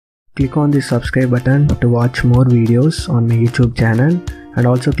click on the subscribe button to watch more videos on my YouTube channel, and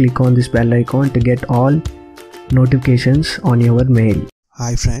also click on this bell icon to get all notifications on your mail.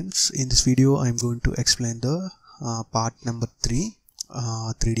 Hi friends, in this video I am going to explain the part number 3,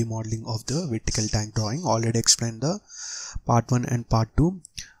 3D modeling of the vertical tank drawing. Already explained the part 1 and part 2.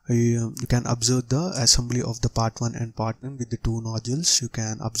 You can observe the assembly of the part 1 and part 1 with the two nodules. You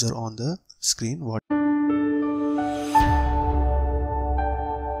can observe on the screen what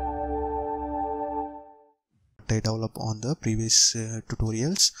I developed on the previous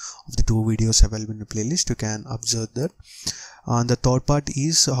tutorials of the two videos available in the playlist. You can observe that. The third part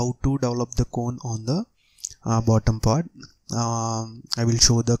is how to develop the cone on the bottom part. I will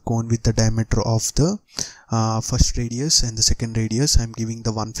show the cone with the diameter of the first radius and the second radius. I am giving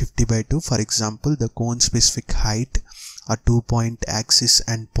the 150/2. For example, the cone specific height are 2-point axis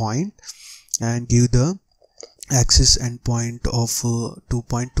and point, and give the axis and point of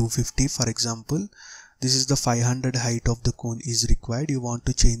 2.250. For example, this is the 500 height of the cone is required. You want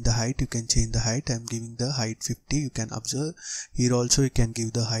to change the height, you can change the height. I am giving the height 50. You can observe here also you can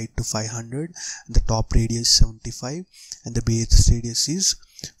give the height to 500, and the top radius 75, and the base radius is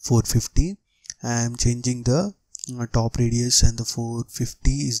 450. I am changing the top radius, and the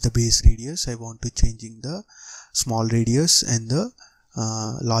 450 is the base radius. I want to changing the small radius and the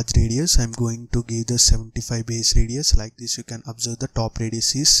large radius. I am going to give the 75 base radius. Like this, you can observe the top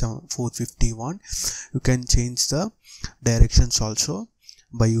radius is 451. You can change the directions also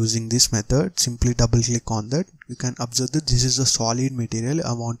by using this method. Simply double click on that. You can observe that this is a solid material.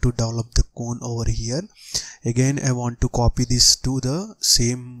 I want to develop the cone over here. Again, I want to copy this to the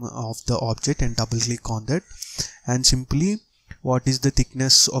same of the object and double click on that, and simply what is the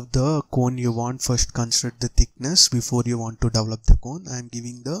thickness of the cone you want. First consider the thickness before you want to develop the cone. I am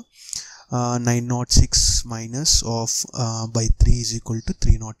giving the 906 minus of by 3 is equal to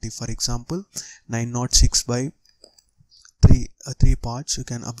 302. For example, 906 by 3 parts. You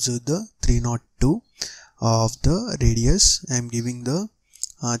can observe the 302 of the radius. I am giving the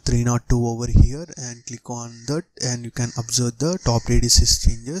 302 over here and click on that, and you can observe the top radius is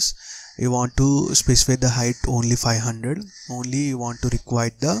changes. You want to specify the height only 500. Only you want to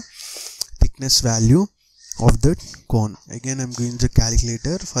require the thickness value of the cone. Again, I am going to the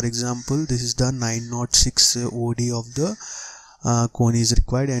calculator. For example, this is the 906 OD of the cone is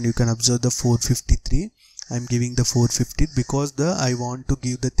required, and you can observe the 453. I am giving the 450 because I want to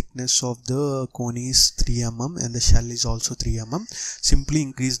give the thickness of the cone is 3 mm and the shell is also 3 mm. Simply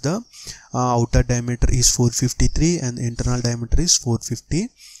increase the outer diameter is 453 and the internal diameter is 450.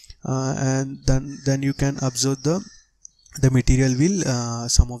 And then you can observe the material will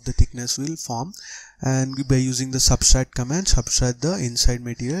some of the thickness will form, and by using the subtract command subtract the inside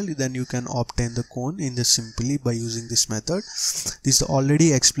material, then you can obtain the cone in the simply by using this method. This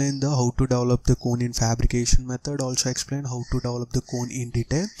already explained the how to develop the cone in fabrication method. Also explain how to develop the cone in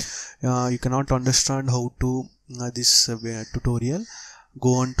detail. You cannot understand how to this tutorial,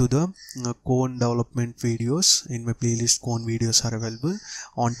 go on to the cone development videos. In my playlist cone videos are available.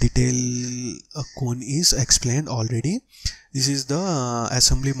 On detail cone is explained already. This is the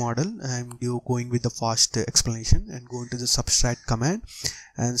assembly model. I am going with the fast explanation, and go into the subtract command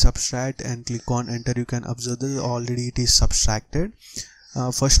and subtract and click on enter. You can observe that already it is subtracted.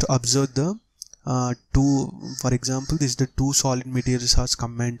 First observe the two, for example, this is the two solid materials has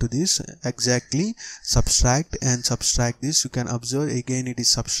combined to this. Exactly subtract and subtract this. You can observe again it is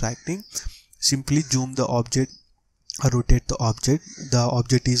subtracting. Simply zoom the object, rotate the object. The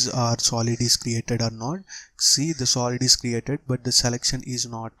object is or solid is created or not. See, the solid is created but the selection is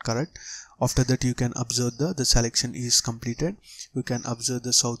not correct. After that you can observe the selection is completed. You can observe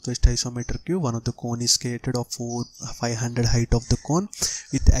the southwest isometric view. One of the cone is created of 500 height of the cone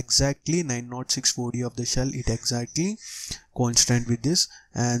with exactly 906 body of the shell. It exactly constant with this,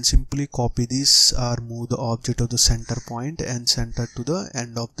 and simply copy this or move the object of the center point and center to the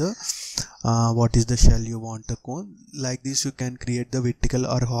end of the what is the shell you want the cone. Like this you can create the vertical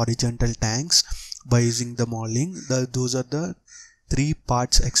or horizontal tanks by using the modeling. Those are the 3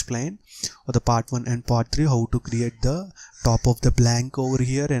 parts explained, or the part 1 and part 3, how to create the top of the blank over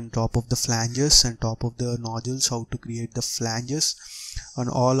here and top of the flanges and top of the nodules, how to create the flanges, and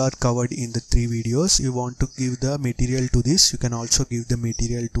all are covered in the 3 videos. You want to give the material to this, you can also give the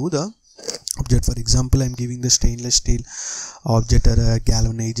material to the object. For example, I am giving the stainless steel object or a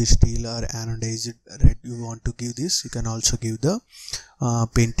galvanized steel or anodized red. You want to give this, you can also give the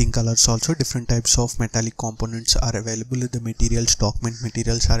painting colors. Also different types of metallic components are available. The materials, document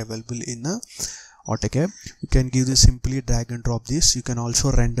materials are available in AutoCAD. You can give this, simply drag and drop this. You can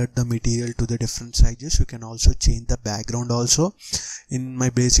also render the material to the different sizes. You can also change the background also. In my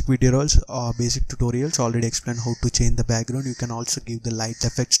basic videos basic tutorials already explained how to change the background. You can also give the light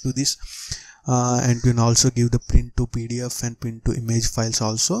effects to this, and you can also give the print to PDF and print to image files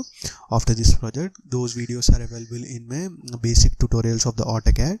also after this project. Those videos are available in my basic tutorials of the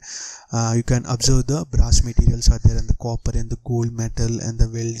AutoCAD. You can observe the brass materials are there, and the copper and the gold metal and the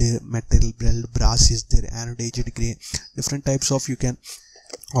welded metal brass is there, anodized gray, different types of you can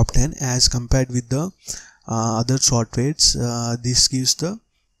obtain as compared with the other softwares. This gives the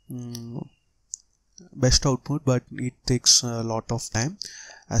best output, but it takes a lot of time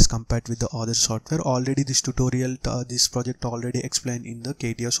as compared with the other software. Already this tutorial this project already explained in the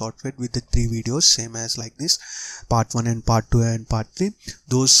KTO software with the 3 videos, same as like this, part 1 and part 2 and part 3.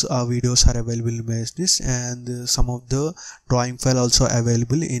 Those videos are available in my this, and some of the drawing file also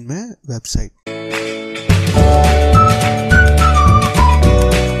available in my website.